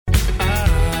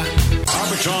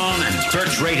Search on and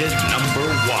search rated number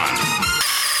 1.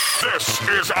 This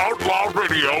is Outlaw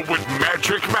Radio with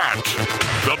Magic Matt,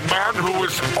 the man who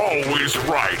is always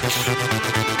right.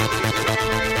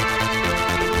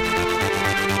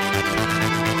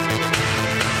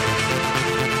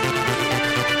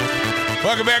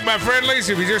 Welcome back, my friendlies.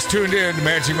 If you just tuned in to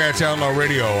Magic Matt's Outlaw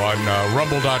Radio on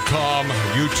Rumble.com,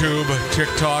 YouTube,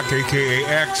 TikTok, a.k.a.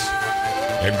 X,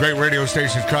 and great radio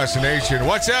stations across the nation.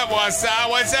 What's up, Wausau?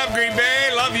 What's up, Green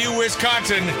Bay? Love you,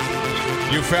 Wisconsin.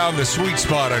 You found the sweet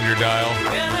spot on your dial.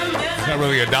 It's not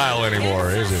really a dial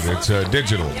anymore, is it? It's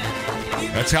digital.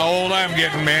 That's how old I'm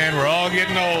getting, man. We're all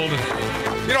getting old.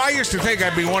 You know, I used to think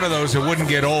I'd be one of those that wouldn't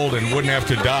get old and wouldn't have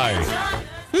to die.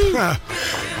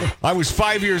 I was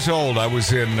 5 years old. I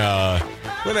was in,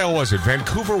 where the hell was it?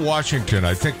 Vancouver, Washington.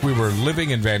 I think we were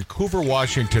living in Vancouver,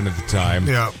 Washington at the time.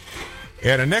 Yeah.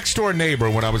 And a next-door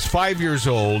neighbor, when I was 5 years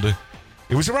old,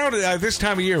 it was around this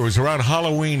time of year. It was around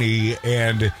Halloween-y,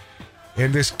 and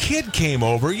this kid came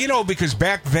over, you know, because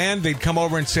back then they'd come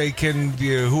over and say, can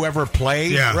whoever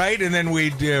play, right? And then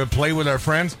we'd play with our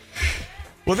friends.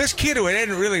 Well, this kid who I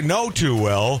didn't really know too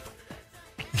well,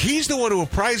 he's the one who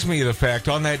apprised me of the fact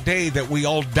on that day that we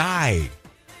all died.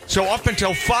 So up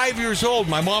until 5 years old,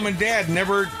 my mom and dad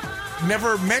never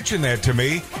mentioned that to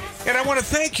me. And I want to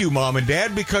thank you, Mom and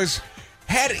Dad, because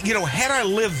had I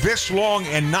lived this long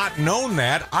and not known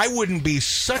that, I wouldn't be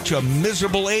such a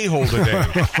miserable a-hole today.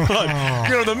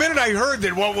 The minute I heard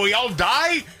that, well, we all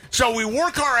die, so we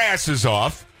work our asses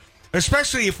off,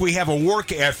 especially if we have a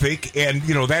work ethic, and,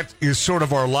 that is sort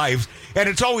of our lives. And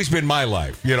it's always been my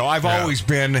life. I've always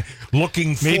been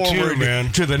looking forward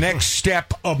to the next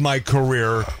step of my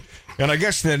career. And I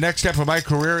guess the next step of my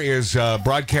career is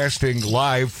broadcasting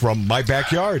live from my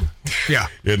backyard. Yeah.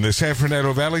 In the San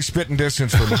Fernando Valley, spitting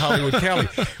distance from Hollywood County.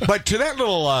 But to that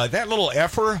little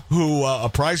effer who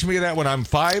apprised me of that when I'm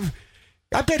 5,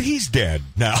 I bet he's dead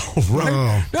now,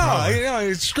 right?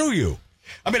 No, screw you.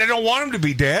 I mean, I don't want him to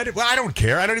be dead. Well, I don't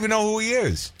care. I don't even know who he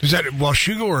is. Is that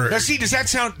Washugo or? Now, see, does that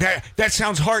sound that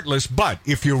sounds heartless? But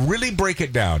if you really break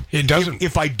it down, it doesn't.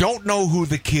 If I don't know who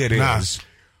the kid is,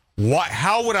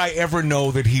 how would I ever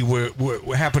know that he would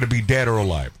happen to be dead or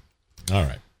alive? All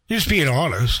right, you're just being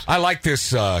honest. I like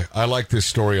this. I like this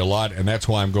story a lot, and that's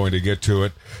why I'm going to get to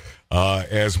it.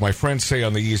 As my friends say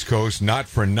on the East Coast, not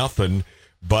for nothing,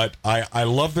 but I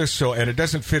love this so, and it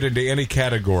doesn't fit into any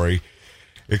category.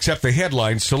 Except the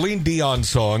headline, Celine Dion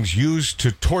songs used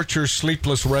to torture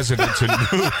sleepless residents in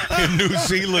New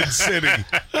Zealand City.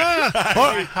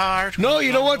 No,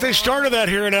 you know what? They started that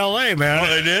here in L.A., man. Oh,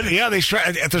 they did? Yeah, they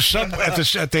started at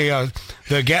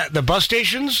the bus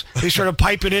stations. They started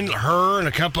piping in her and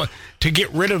a couple to get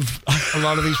rid of a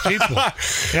lot of these people.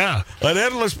 Yeah, an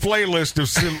endless playlist of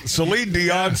Celine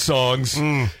Dion songs.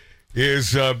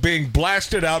 Is being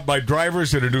blasted out by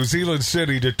drivers in a New Zealand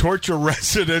city to torture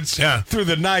residents through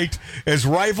the night as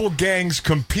rival gangs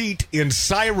compete in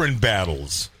siren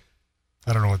battles.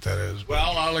 I don't know what that is.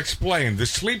 Well, I'll explain. The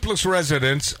sleepless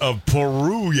residents of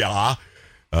Poruya,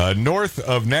 north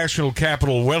of national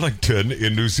capital Wellington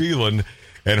in New Zealand,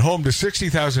 and home to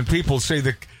 60,000 people, say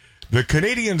the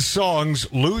Canadian songs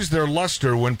lose their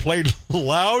luster when played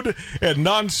loud and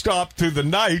nonstop through the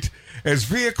night as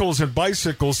vehicles and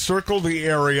bicycles circle the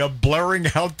area, blaring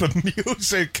out the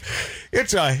music.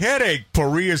 It's a headache,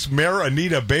 Poria's Mayor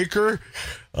Anita Baker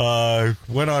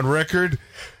went on record.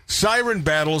 Siren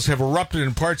battles have erupted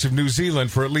in parts of New Zealand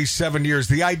for at least 7 years.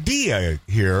 The idea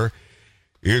here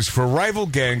is for rival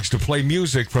gangs to play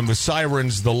music from the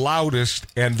sirens the loudest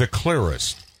and the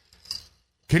clearest.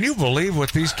 Can you believe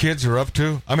what these kids are up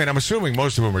to? I mean, I'm assuming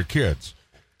most of them are kids.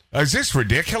 Is this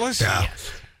ridiculous? Yeah.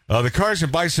 The cars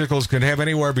and bicycles can have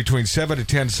anywhere between 7 to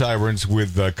 10 sirens,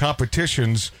 with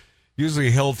competitions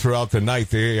usually held throughout the night.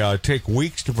 They take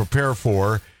weeks to prepare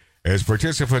for, as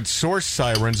participants source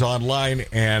sirens online,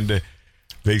 and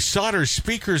they solder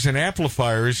speakers and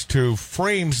amplifiers to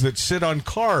frames that sit on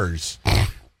cars.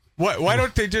 Why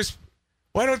don't they just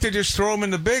throw them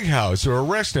in the big house or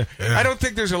arrest them? Yeah. I don't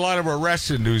think there's a lot of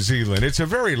arrests in New Zealand. It's a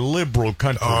very liberal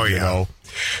country, you know.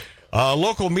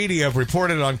 Local media have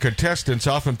reported on contestants,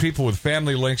 often people with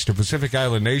family links to Pacific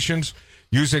Island nations,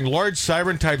 using large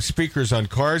siren-type speakers on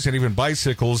cars and even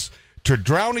bicycles to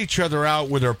drown each other out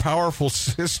with their powerful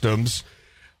systems.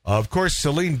 Of course,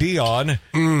 Celine Dion.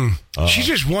 She's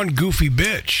just one goofy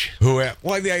bitch.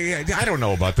 I don't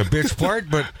know about the bitch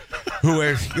part, but who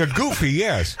has goofy,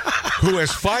 yes. Who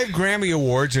has 5 Grammy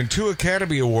Awards and 2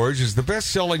 Academy Awards, is the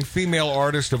best-selling female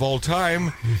artist of all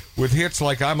time, with hits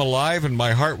like I'm Alive and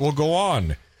My Heart Will Go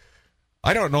On.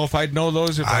 I don't know if I'd know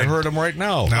those if I heard them right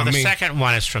now. The second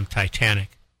one is from Titanic.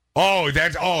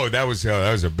 that was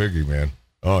a biggie, man.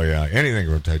 Oh yeah, anything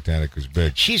from Titanic was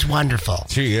big. She's wonderful.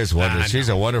 She is wonderful. She's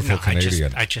a wonderful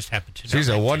Canadian. I just happen to know. She's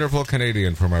a wonderful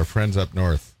Canadian from our friends up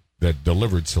north that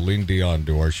delivered Celine Dion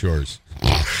to our shores.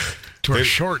 To our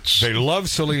shorts. They love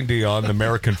Celine Dion, the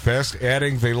American Fest,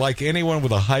 adding they like anyone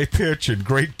with a high pitch and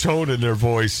great tone in their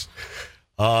voice.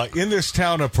 In this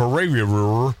town of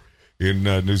Paravia in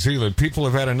New Zealand, people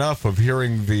have had enough of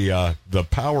hearing the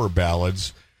power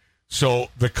ballads. So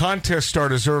the contests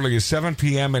start as early as 7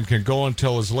 p.m. and can go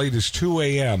until as late as 2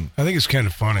 a.m. I think it's kind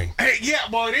of funny. Hey, yeah,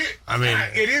 well, it is. I mean,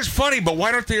 it is funny, but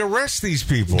why don't they arrest these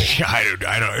people? I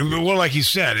don't. Well, like you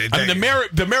said,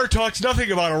 the mayor talks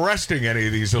nothing about arresting any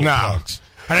of these little punks.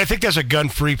 And I think that's a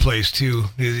gun-free place too.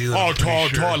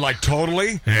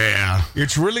 Totally. Yeah,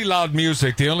 it's really loud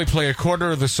music. They only play a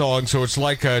quarter of the song, so it's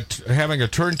like having a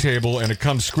turntable, and it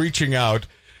comes screeching out.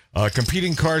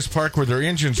 Competing cars park with their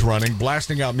engines running,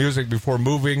 blasting out music before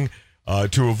moving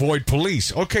to avoid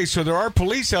police. Okay, so there are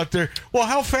police out there. Well,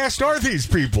 how fast are these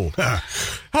people?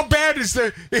 How bad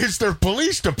is their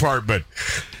police department?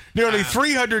 Nearly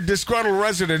 300 disgruntled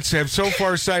residents have so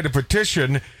far signed a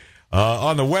petition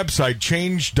on the website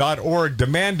change.org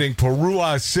demanding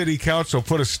Porua City Council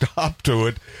put a stop to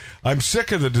it. I'm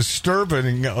sick of the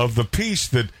disturbing of the peace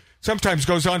that sometimes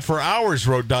goes on for hours,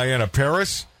 wrote Diana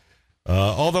Paris.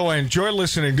 Although I enjoy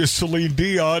listening to Celine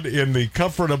Dion in the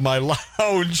comfort of my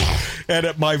lounge and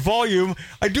at my volume,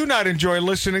 I do not enjoy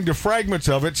listening to fragments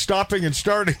of it, stopping and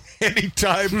starting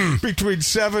anytime between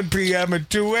 7 p.m. and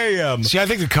 2 a.m. See, I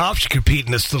think the cops should compete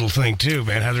in this little thing, too,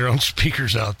 man. Have their own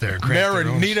speakers out there. Mayor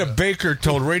Nina Baker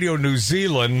told Radio New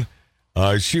Zealand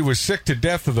she was sick to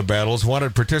death of the battles,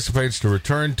 wanted participants to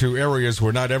return to areas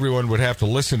where not everyone would have to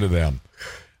listen to them.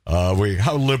 How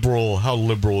liberal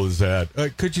is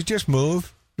that? Could you just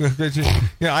move?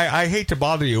 I hate to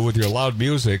bother you with your loud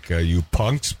music, you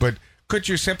punks, but could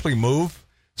you simply move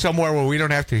somewhere where we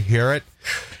don't have to hear it?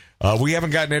 We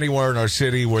haven't gotten anywhere in our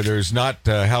city where there's not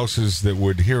houses that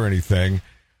would hear anything.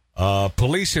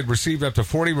 Police had received up to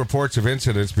 40 reports of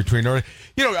incidents between...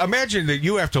 imagine that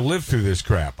you have to live through this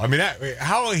crap. I mean,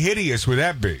 how hideous would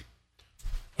that be?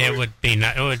 It would be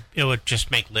not. It would just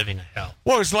make living a hell.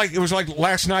 Well, it was like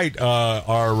last night,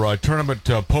 our tournament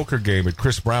poker game at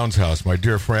Chris Brown's house. My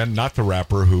dear friend, not the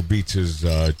rapper who beats his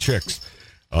chicks,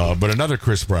 but another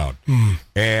Chris Brown.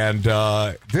 And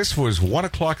this was 1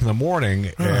 o'clock in the morning,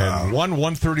 and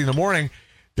 1:30 in the morning.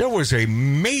 There was a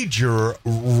major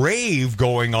rave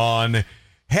going on.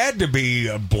 Had to be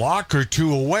a block or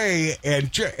two away,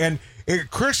 and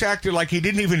Chris acted like he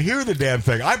didn't even hear the damn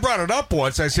thing. I brought it up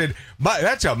once. I said,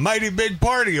 that's a mighty big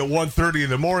party at 1:30 in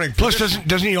the morning. Plus,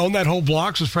 doesn't he own that whole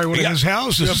block? So it's probably one of his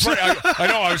houses. I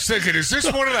know. I was thinking, is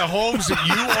this one of the homes that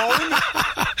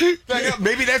you own?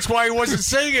 Maybe that's why he wasn't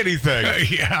saying anything.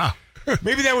 Yeah.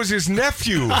 Maybe that was his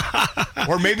nephew.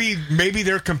 Or maybe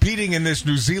they're competing in this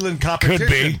New Zealand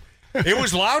competition. Could be. It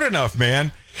was loud enough,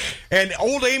 man. And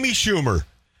old Amy Schumer,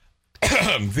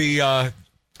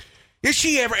 is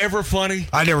she ever funny?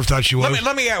 I never thought she was.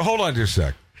 Let me hold on just a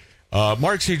sec.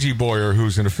 Mark C.G. Boyer,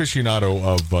 who's an aficionado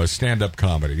of stand-up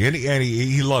comedy, and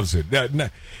he loves it. And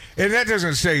that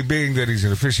doesn't say, being that he's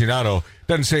an aficionado,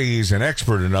 doesn't say he's an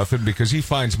expert or nothing, because he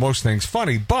finds most things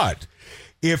funny. But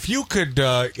if you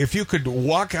could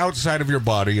walk outside of your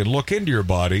body and look into your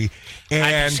body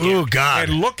and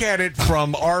look at it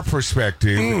from our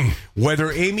perspective,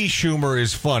 whether Amy Schumer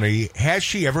is funny, has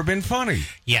she ever been funny?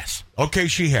 Yes. Okay,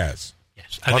 she has.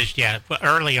 Yes.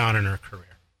 Early on in her career.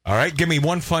 All right, give me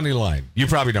one funny line. You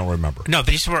probably don't remember. No,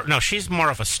 she's more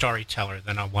of a storyteller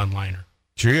than a one-liner.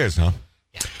 She is, huh?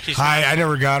 Yeah. I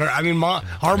never got her. I mean,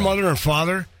 our mother and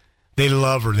father, they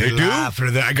love her. They laugh do?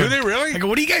 Her. I go, do they really? I go,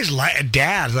 what do you guys like?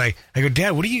 Dad, I go,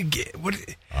 Dad, what do you get?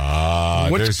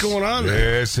 What's going on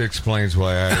there? This explains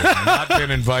why I have not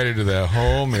been invited to that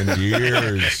home in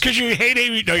years. Because you hate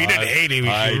Amy. No, you didn't hate Amy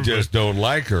Schumer. I just don't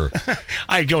like her.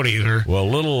 I don't either. Well,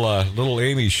 little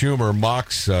Amy Schumer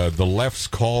mocks the left's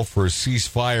call for a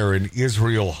ceasefire in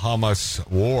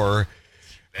Israel-Hamas war.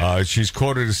 She's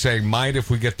quoted as saying, "Mind if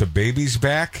we get the babies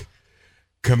back?"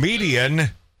 Comedian, ?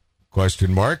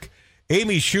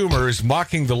 Amy Schumer is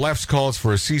mocking the left's calls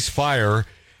for a ceasefire,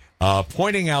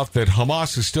 pointing out that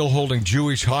Hamas is still holding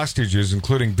Jewish hostages,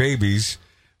 including babies.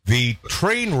 The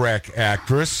train wreck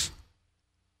actress.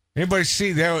 Anybody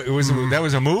see that? That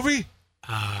was a movie?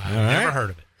 Never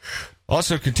heard of it.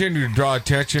 Also continue to draw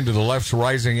attention to the left's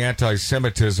rising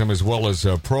anti-Semitism, as well as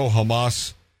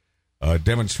pro-Hamas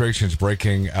demonstrations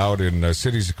breaking out in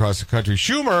cities across the country.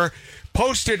 Schumer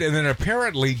posted and then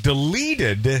apparently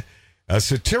deleted a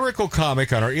satirical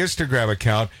comic on her Instagram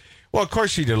account Well, of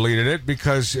course she deleted it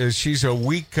because she's a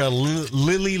weak,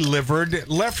 lily-livered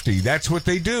lefty. That's what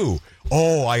they do.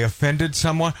 Oh, I offended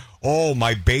someone. Oh,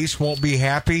 my base won't be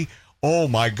happy. Oh,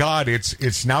 my God,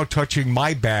 it's now touching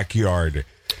my backyard.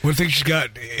 One thing she's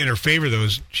got in her favor, though,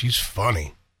 is she's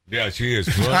funny. Yeah, she is.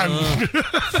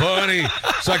 Funny.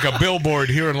 It's like a billboard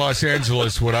here in Los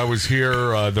Angeles when I was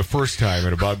here the first time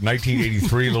in about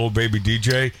 1983, little baby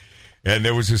DJ. And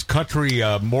there was this country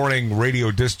morning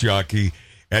radio disc jockey,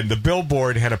 and the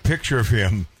billboard had a picture of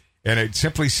him, and it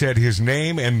simply said his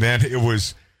name, and then it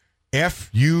was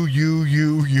FUUUUUNNNNNY.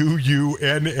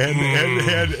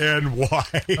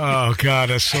 Oh, God,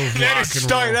 that's so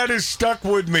That is stuck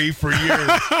with me for years.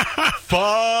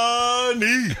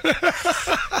 Funny.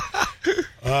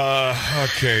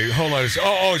 Okay, hold on.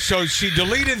 So she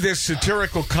deleted this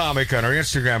satirical comic on her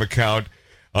Instagram account,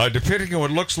 depicting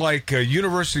what looks like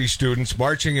university students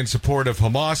marching in support of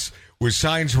Hamas with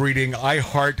signs reading, "I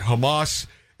heart Hamas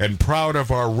and proud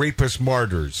of our rapist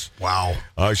martyrs." Wow.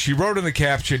 She wrote in the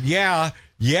caption, yeah,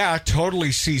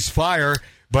 totally cease fire,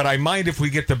 but I mind if we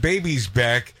get the babies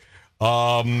back.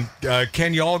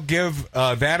 Can y'all give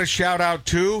that a shout out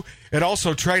too? And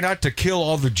also try not to kill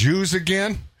all the Jews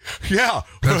again? Yeah,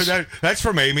 that's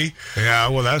from Amy. Yeah,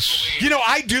 well, that's...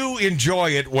 I do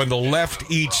enjoy it when the left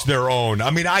eats their own.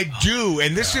 I mean, I do,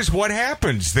 and this is what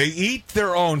happens. They eat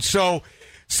their own. So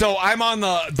I'm on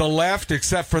the left,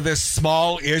 except for this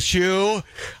small issue.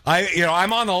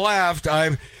 I'm on the left.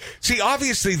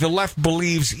 Obviously the left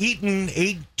believes eating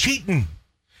ain't cheating.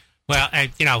 Well,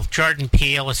 Jordan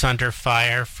Peele is under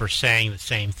fire for saying the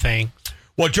same thing.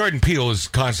 Well, Jordan Peele is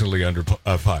constantly under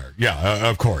fire. Yeah,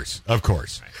 of course.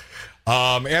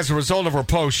 As a result of her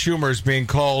post, Schumer is being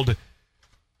called...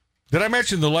 Did I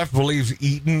mention the left believes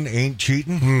eating ain't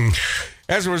cheating?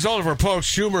 As a result of her post,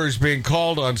 Schumer is being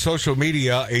called on social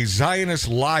media a Zionist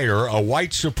liar, a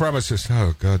white supremacist.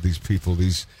 Oh, God, these people,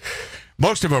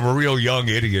 most of them are real young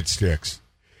idiot sticks.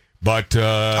 But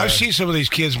I've seen some of these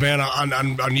kids, man, on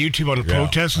YouTube on the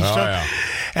protests and stuff, yeah.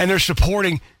 And they're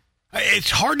supporting...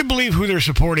 It's hard to believe who they're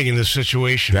supporting in this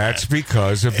situation. That's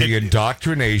because of the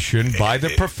indoctrination by the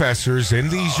professors in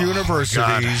these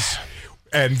universities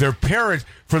and their parents.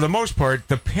 For the most part,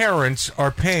 the parents are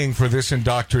paying for this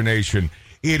indoctrination.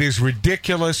 It is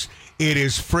ridiculous. It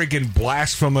is friggin'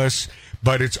 blasphemous,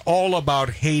 but it's all about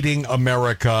hating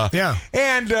America. Yeah.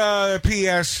 And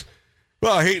P.S.,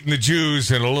 well, hating the Jews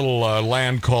in a little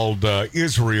land called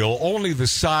Israel, only the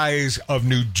size of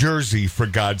New Jersey, for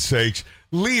God's sakes.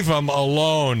 Leave them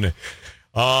alone.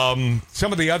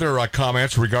 Some of the other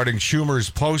comments regarding Schumer's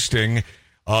posting,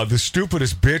 the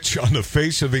stupidest bitch on the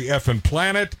face of the effing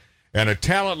planet, and a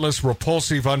talentless,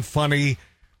 repulsive, unfunny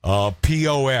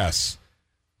POS.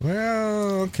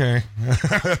 Well, okay.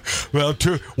 Well,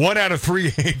 1 out of 3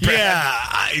 ain't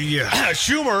bad. Yeah.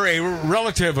 Schumer, a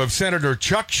relative of Senator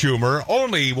Chuck Schumer,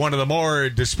 only one of the more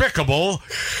despicable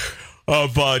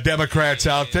of Democrats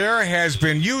out there, has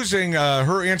been using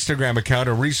her Instagram account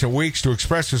in recent weeks to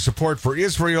express her support for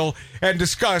Israel and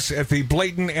discuss at the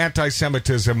blatant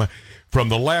anti-Semitism from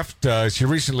the left. She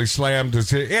recently slammed.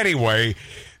 Anyway,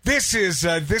 this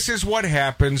is what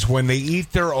happens when they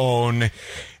eat their own,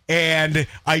 and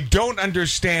I don't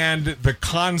understand the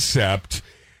concept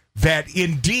that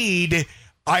indeed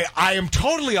I am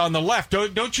totally on the left.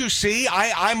 Don't you see?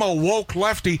 I'm a woke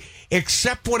lefty,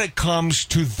 except when it comes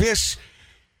to this.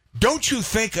 Don't you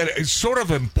think a sort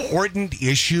of important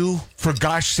issue, for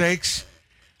gosh sakes?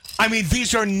 I mean,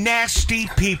 these are nasty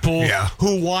people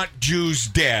who want Jews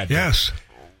dead. Yes.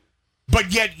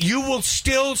 But yet you will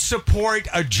still support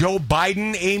a Joe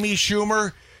Biden, Amy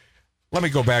Schumer? Let me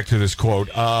go back to this quote.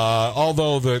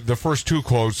 Although the first two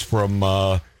quotes from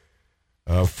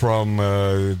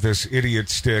this idiot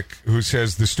stick who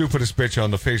says the stupidest bitch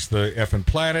on the face of the effing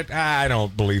planet. I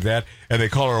don't believe that. And they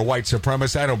call her a white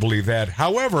supremacist. I don't believe that.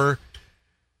 However,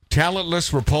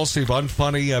 talentless, repulsive,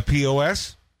 unfunny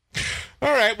POS.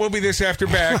 All right, we'll be this after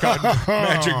back on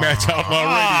Magic Matt's Outlaw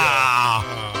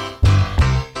Radio.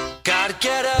 Gotta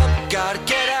get up